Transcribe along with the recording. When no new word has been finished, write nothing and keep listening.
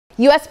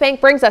U.S. Bank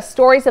brings us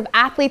stories of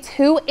athletes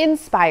who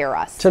inspire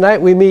us.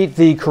 Tonight we meet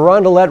the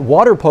Carondelet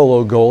water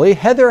polo goalie,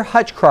 Heather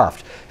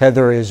Hutchcraft.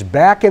 Heather is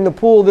back in the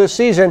pool this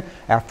season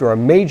after a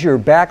major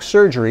back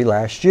surgery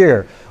last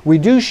year. We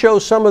do show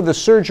some of the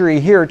surgery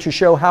here to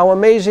show how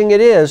amazing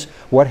it is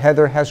what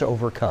Heather has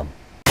overcome.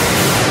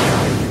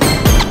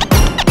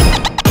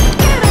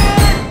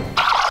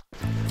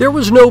 There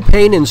was no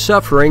pain and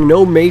suffering,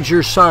 no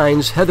major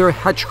signs Heather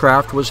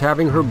Hutchcraft was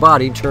having her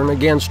body turn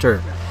against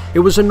her. It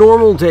was a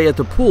normal day at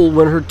the pool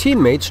when her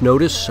teammates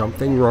noticed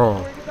something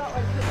wrong.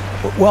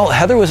 Well,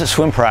 Heather was at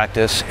swim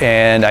practice,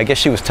 and I guess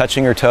she was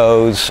touching her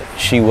toes.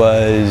 She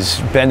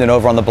was bending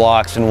over on the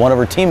blocks, and one of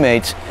her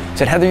teammates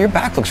said, "Heather, your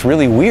back looks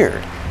really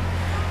weird."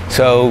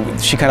 So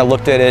she kind of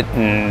looked at it,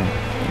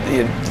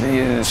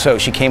 and so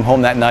she came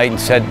home that night and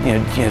said,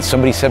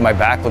 somebody said my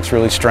back looks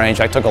really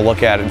strange. I took a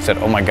look at it and said,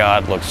 "Oh my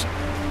God,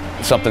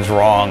 something's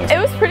wrong." It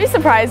was pretty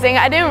surprising.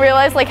 I didn't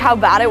realize how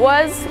bad it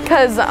was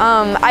because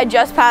I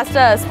just passed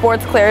a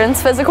sports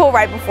clearance physical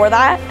right before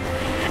that,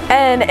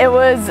 and it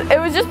was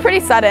just pretty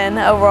sudden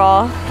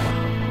overall.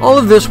 All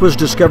of this was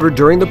discovered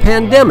during the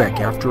pandemic.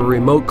 After a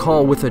remote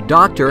call with a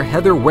doctor,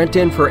 Heather went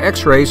in for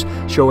x-rays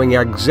showing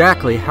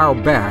exactly how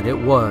bad it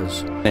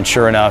was. And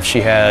sure enough,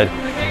 she had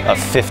a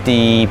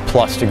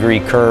 50+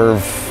 degree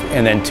curve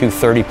and then two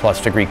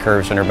 30+ degree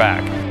curves in her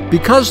back.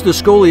 Because the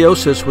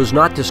scoliosis was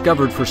not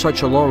discovered for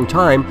such a long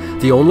time,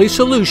 the only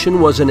solution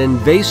was an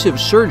invasive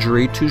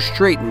surgery to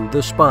straighten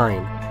the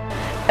spine.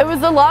 It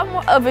was a lot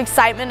of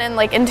excitement and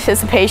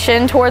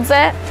anticipation towards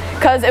it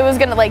because it was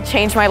going to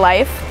change my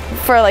life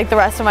for the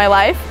rest of my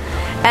life.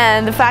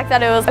 And the fact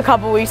that it was a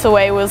couple weeks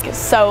away was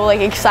so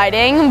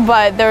exciting,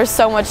 but there was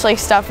so much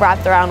stuff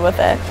wrapped around with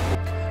it.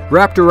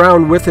 Wrapped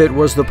around with it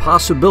was the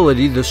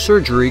possibility the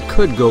surgery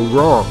could go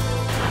wrong.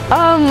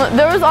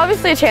 There was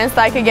obviously a chance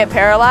that I could get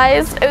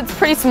paralyzed. It's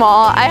pretty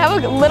small. I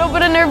have a little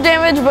bit of nerve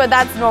damage, but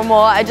that's normal.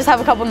 I just have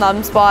a couple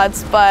numb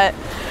spots, but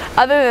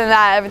other than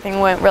that, everything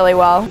went really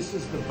well.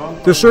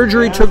 The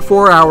surgery took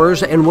 4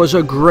 hours and was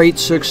a great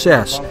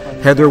success.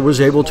 Heather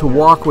was able to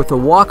walk with a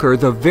walker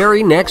the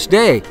very next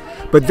day,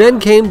 but then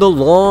came the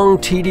long,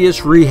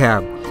 tedious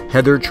rehab.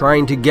 Heather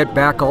trying to get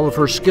back all of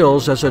her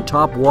skills as a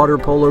top water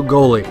polo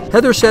goalie.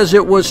 Heather says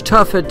it was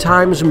tough at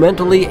times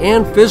mentally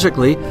and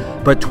physically,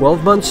 but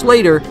 12 months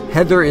later,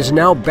 Heather is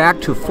now back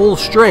to full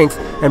strength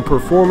and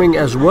performing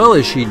as well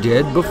as she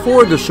did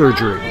before the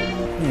surgery.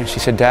 She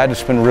said, "Dad,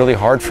 it's been really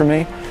hard for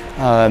me.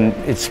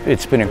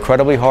 It's been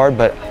incredibly hard,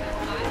 but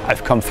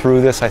I've come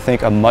through this, I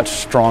think, a much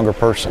stronger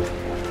person."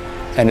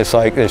 And it's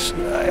I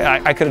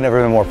could have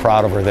never been more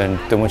proud of her than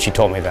when she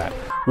told me that.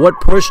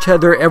 What pushed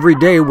Heather every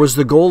day was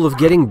the goal of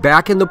getting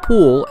back in the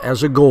pool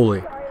as a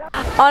goalie.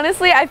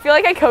 Honestly, I feel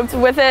I coped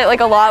with it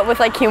a lot with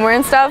humor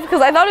and stuff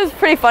because I thought it was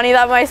pretty funny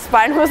that my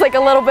spine was a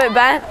little bit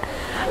bent.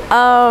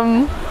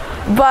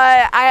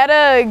 But I had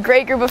a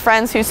great group of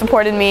friends who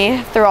supported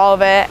me through all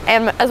of it,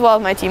 and as well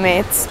as my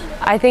teammates.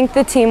 I think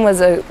the team was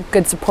a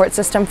good support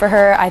system for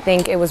her. I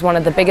think it was one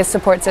of the biggest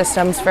support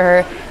systems for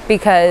her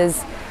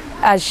because,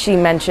 as she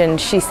mentioned,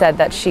 she said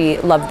that she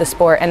loved the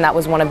sport, and that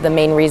was one of the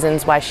main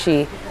reasons why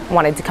she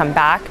wanted to come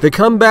back. The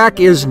comeback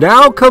is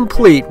now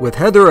complete, with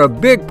Heather a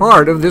big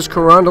part of this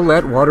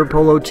Carondelet water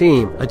polo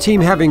team. A team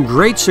having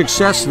great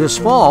success this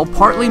fall,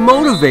 partly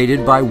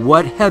motivated by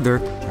what Heather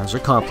has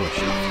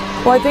accomplished.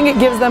 Well, I think it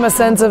gives them a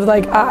sense of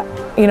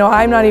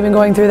I'm not even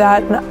going through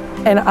that,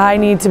 and I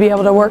need to be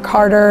able to work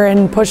harder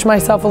and push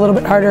myself a little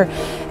bit harder.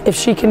 If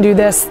she can do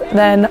this,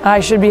 then I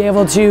should be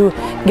able to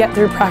get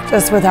through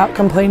practice without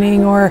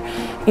complaining or,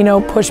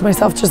 push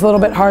myself just a little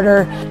bit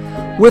harder.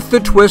 With the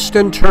twists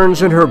and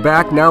turns in her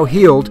back now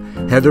healed,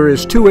 Heather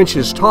is 2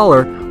 inches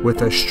taller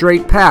with a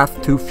straight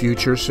path to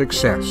future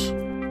success.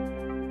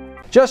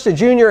 Just a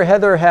junior,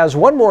 Heather has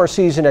one more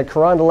season at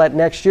Carondelet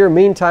next year.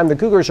 Meantime, the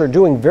Cougars are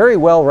doing very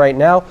well right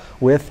now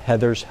with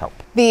Heather's help.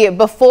 The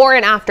before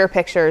and after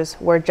pictures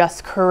were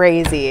just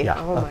crazy. Yeah,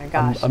 oh my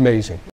gosh. Amazing.